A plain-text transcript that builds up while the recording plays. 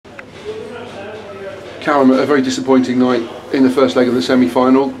Callum, a very disappointing night in the first leg of the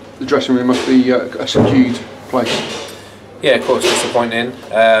semi-final. The dressing room must be a subdued place. Yeah, of course, disappointing,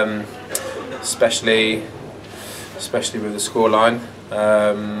 especially with the scoreline.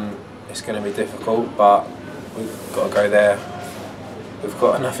 It's going to be difficult, but we've got to go there. We've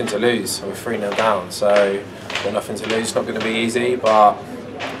got nothing to lose. We're 3-0 down, so we've got nothing to lose. It's not going to be easy, but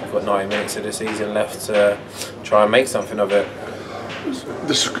we've got 90 minutes of the season left to try and make something of it.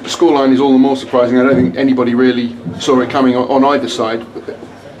 The scoreline is all the more surprising. I don't think anybody really saw it coming on either side.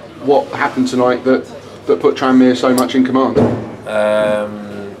 What happened tonight that put Tranmere so much in command?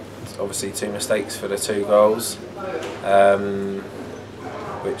 Obviously 2 mistakes for the 2 goals,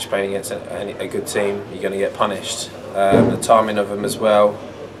 which playing against a good team, you're going to get punished. The timing of them as well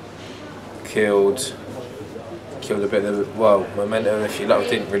killed a bit of the momentum. If you like,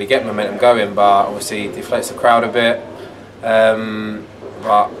 didn't really get momentum going, but obviously deflates the crowd a bit.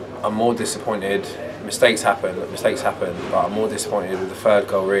 But I'm more disappointed. Mistakes happen, but I'm more disappointed with the 3rd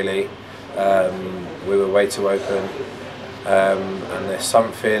goal. Really, we were way too open, and there's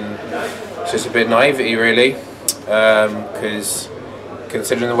something. It's just a bit naivety, really, because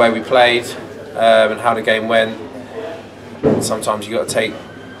considering the way we played and how the game went, sometimes you got to take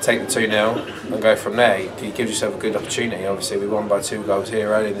the 2-0 and go from there. You give yourself a good opportunity. Obviously, we won by 2 goals here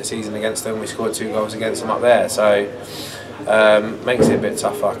early in the season against them. We scored 2 goals against them up there, so makes it a bit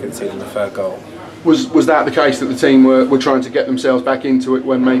tougher conceding the 3rd goal. Was that the case, that the team were trying to get themselves back into it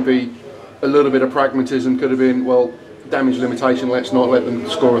when maybe a little bit of pragmatism could have been, well, damage limitation, let's not let them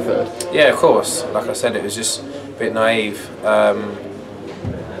score a 3rd? Yeah, of course. Like I said, it was just a bit naive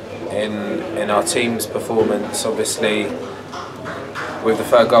in our team's performance, obviously with the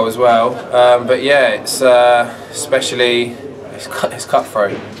 3rd goal as well. But yeah, it's especially it's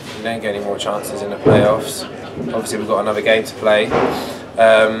cutthroat. You don't get any more chances in the playoffs. Obviously, we've got another game to play,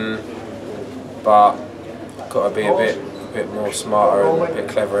 but got to be a bit more smarter and a bit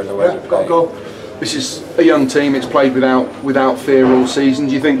clever in the way we play. This is a young team. It's played without fear all season.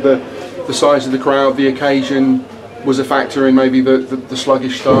 Do you think the size of the crowd, the occasion, was a factor in maybe the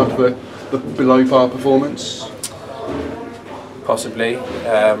sluggish start, the below par performance? Possibly.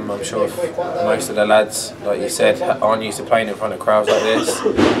 I'm sure most of the lads, like you said, aren't used to playing in front of crowds like this.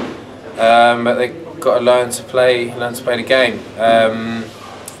 But they've got to learn to play the game.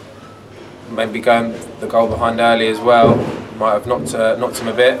 Maybe going the goal behind early as well might have knocked them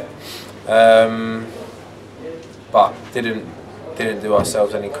a bit, but didn't do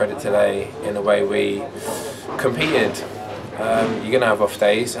ourselves any credit today in the way we competed. You're going to have off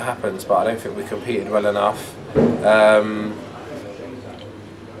days, it happens, but I don't think we competed well enough,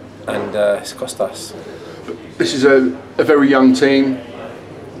 and it's cost us. This is a very young team.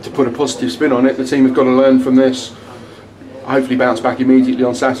 To put a positive spin on it, the team have got to learn from this. Hopefully bounce back immediately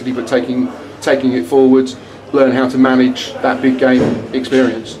on Saturday, but taking it forwards, learn how to manage that big game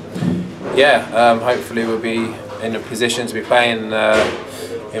experience. Yeah, hopefully we'll be in a position to be playing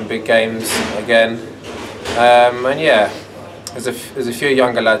in big games again. And yeah, there's a few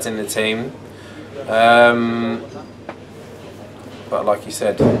younger lads in the team, but like you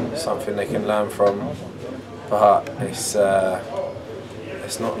said, something they can learn from. But it's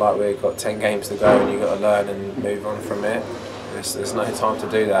not like we've got 10 games to go and you've got to learn and move on from it. There's no time to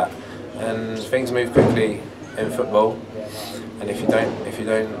do that, and things move quickly in football. And if you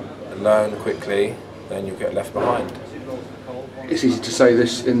don't learn quickly, then you'll get left behind. It's easy to say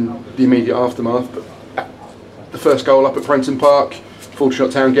this in the immediate aftermath, but the first goal up at Prenton Park,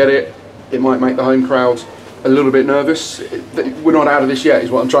 Aldershot Town get it. It might make the home crowd a little bit nervous. We're not out of this yet, is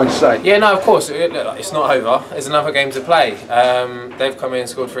what I'm trying to say. Yeah, no, of course, it's not over. There's another game to play. They've come in and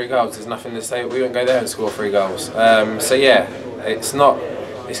scored 3 goals. There's nothing to say we won't go there and score 3 goals. So yeah, it's going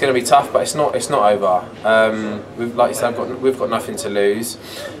to be tough, but it's not over. Like you said, we've got nothing to lose.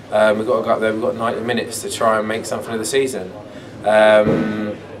 We've got to go up there. We've got 90 minutes to try and make something of the season,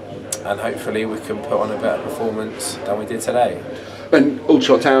 and hopefully we can put on a better performance than we did today. And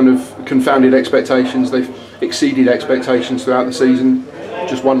Aldershot Town have confounded expectations. They've exceeded expectations throughout the season.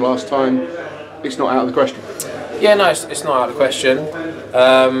 Just one last time, it's not out of the question. Yeah, no, it's not out of the question.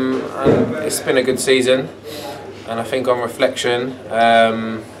 And it's been a good season. And I think on reflection,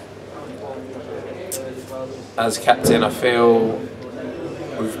 as captain, I feel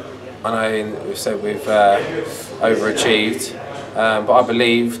we've said we've overachieved, but I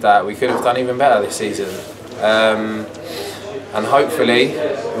believe that we could have done even better this season. And hopefully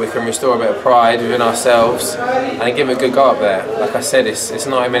we can restore a bit of pride within ourselves and give it a good go up there. Like I said, it's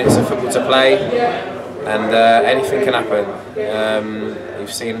 90 minutes of football to play, and anything can happen.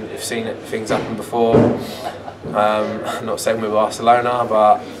 You've seen things happen before. I'm not saying with Barcelona,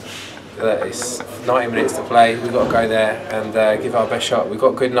 but that it's 90 minutes to play. We've got to go there and give our best shot. We've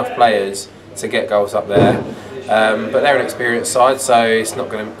got good enough players to get goals up there, but they're an experienced side, so they're not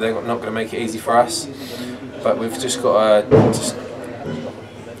going to make it easy for us. But we've just got to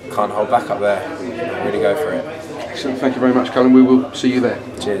can't hold back up there. Really go for it. Excellent. Thank you very much, Callum. We will see you there.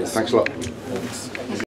 Cheers. Thanks a lot.